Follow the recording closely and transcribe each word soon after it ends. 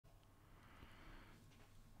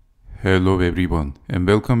Hello everyone and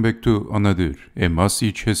welcome back to another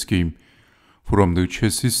must-see chess game from the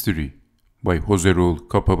chess history by Raul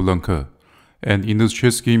Capablanca. And in this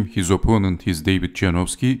chess game his opponent is David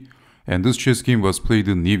Janowski, and this chess game was played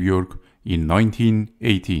in New York in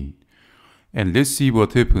 1918. And let's see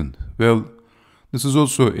what happened. Well, this is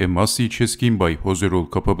also a must-see chess game by Raul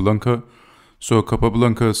Capablanca. So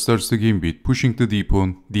Capablanca starts the game with pushing the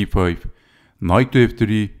d-pawn, d5, knight to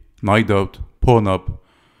f3, knight out, pawn up,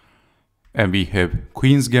 and we have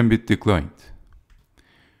Queen's Gambit declined.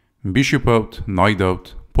 Bishop out, knight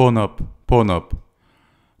out, pawn up,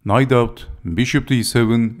 knight out, bishop to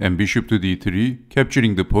e7 and bishop to d3,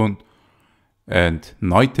 capturing the pawn, and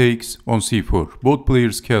knight takes on c4. Both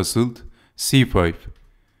players castled, c5,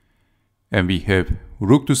 and we have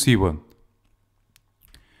rook to c1.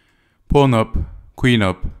 Pawn up, queen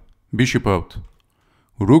up, bishop out,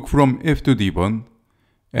 rook from f to d1,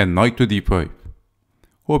 and knight to d5.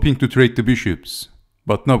 Hoping to trade the bishops,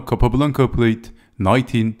 but now Capablanca played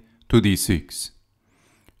knight in to d6.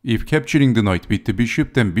 If capturing the knight with the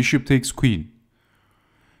bishop, then bishop takes queen.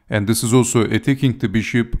 And this is also attacking the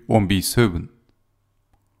bishop on b7.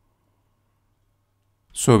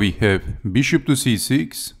 So we have bishop to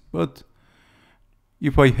c6, but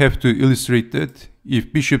if I have to illustrate that,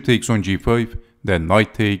 if bishop takes on g5, then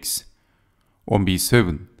knight takes on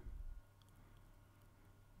b7.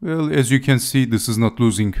 Well, as you can see, this is not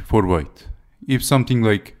losing for white. If something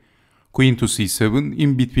like queen to c7,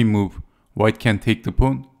 in between move, white can take the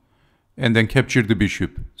pawn and then capture the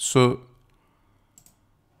bishop. So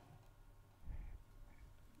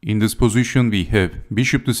in this position we have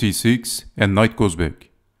bishop to c6 and knight goes back.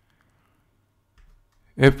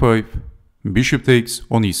 f5, bishop takes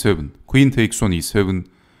on e7, queen takes on e7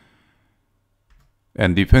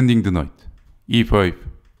 and defending the knight. e5,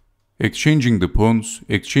 exchanging the pawns,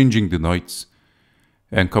 exchanging the knights,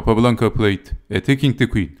 and Capablanca played attacking the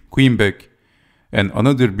queen, queen back, and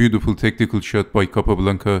another beautiful tactical shot by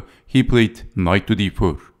Capablanca, he played knight to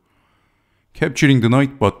d4. Capturing the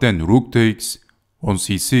knight, but then rook takes on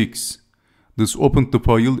c6. This opened the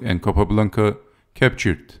file and Capablanca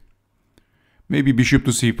captured. Maybe bishop to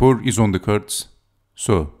c4 is on the cards.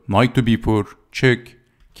 So, knight to b4, check,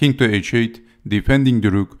 king to h8, defending the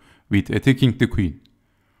rook with attacking the queen.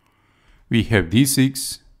 We have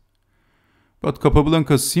d6, but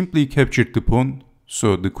Capablanca simply captured the pawn,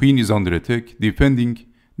 so the queen is under attack, defending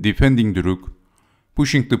the rook,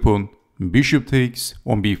 pushing the pawn, bishop takes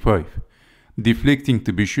on b5, deflecting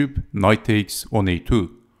the bishop, knight takes on a2.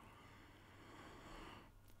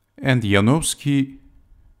 And Janowski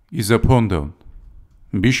is a pawn down,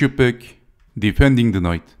 bishop back, defending the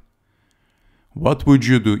knight. What would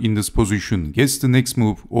you do in this position? Guess the next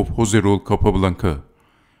move of Raul Capablanca.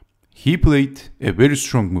 He played a very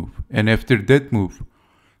strong move, and after that move,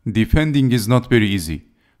 defending is not very easy.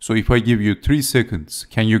 So if I give you 3 seconds,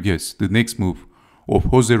 can you guess the next move of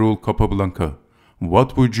Raul Capablanca?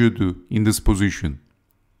 What would you do in this position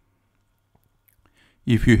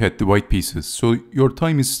if you had the white pieces? So your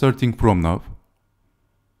time is starting from now.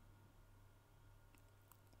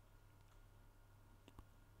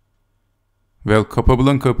 Well,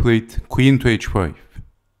 Capablanca played queen to h5.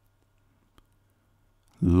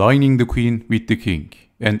 Lining the queen with the king,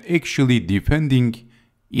 and actually defending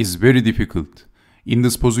is very difficult. In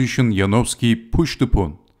this position, Janowski pushed the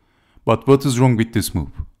pawn. But what is wrong with this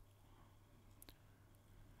move?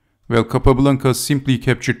 Well, Capablanca simply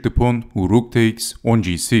captured the pawn, rook takes on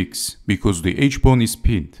g6, because the h-pawn is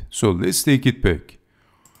pinned. So let's take it back.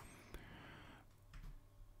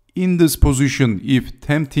 In this position, if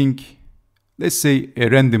tempting, let's say a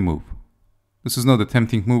random move. This is not a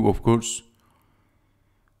tempting move, of course.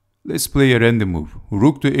 Let's play a random move,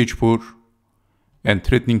 rook to h4 and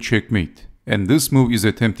threatening checkmate. And this move is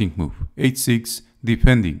a tempting move, h6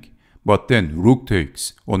 defending, but then rook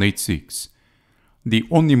takes on h6. The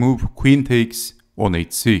only move, queen takes on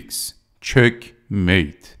h6,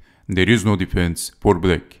 checkmate. There is no defense for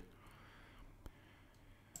black.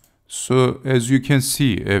 So as you can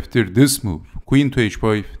see, after this move, queen to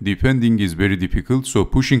h5, defending is very difficult, so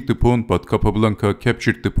pushing the pawn, but Capablanca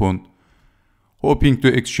captured the pawn, hoping to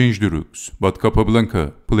exchange the rooks, but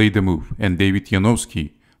Capablanca played the move and David Janowski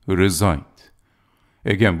resigned.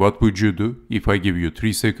 Again, what would you do if I give you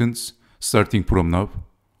 3 seconds, starting from now?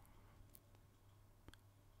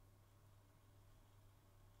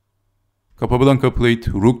 Capablanca played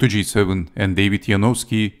rook to g7 and David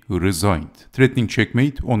Janowski resigned, threatening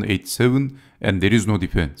checkmate on h7 and there is no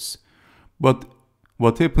defense. But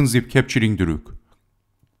what happens if capturing the rook?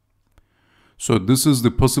 So this is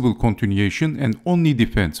the possible continuation and only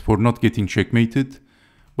defense for not getting checkmated.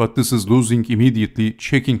 but this is losing immediately,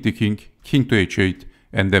 checking the king, king to h8,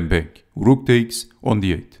 and then back. Rook takes on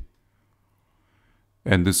d8.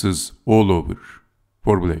 And this is all over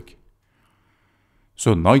for black.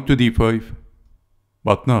 So knight to d5,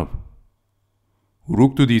 but now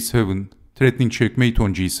rook to d7, threatening checkmate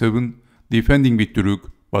on g7, defending with the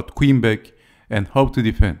rook, but queen back, and how to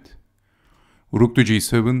defend. Rook to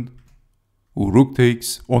g7, rook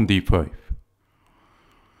takes on d5.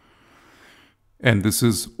 And this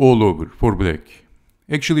is all over for black.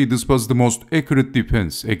 Actually, this was the most accurate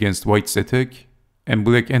defense against white's attack, and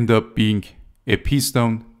black ended up being a piece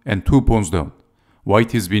down and 2 pawns down.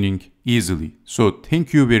 White is winning easily. So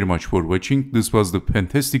thank you very much for watching. This was the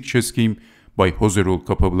fantastic chess game by Raul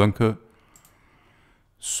Capablanca.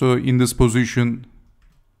 So in this position,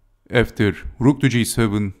 after rook to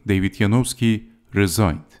g7, David Janowski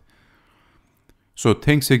resigned. So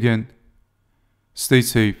thanks again, stay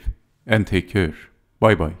safe and take care.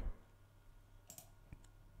 Bye bye.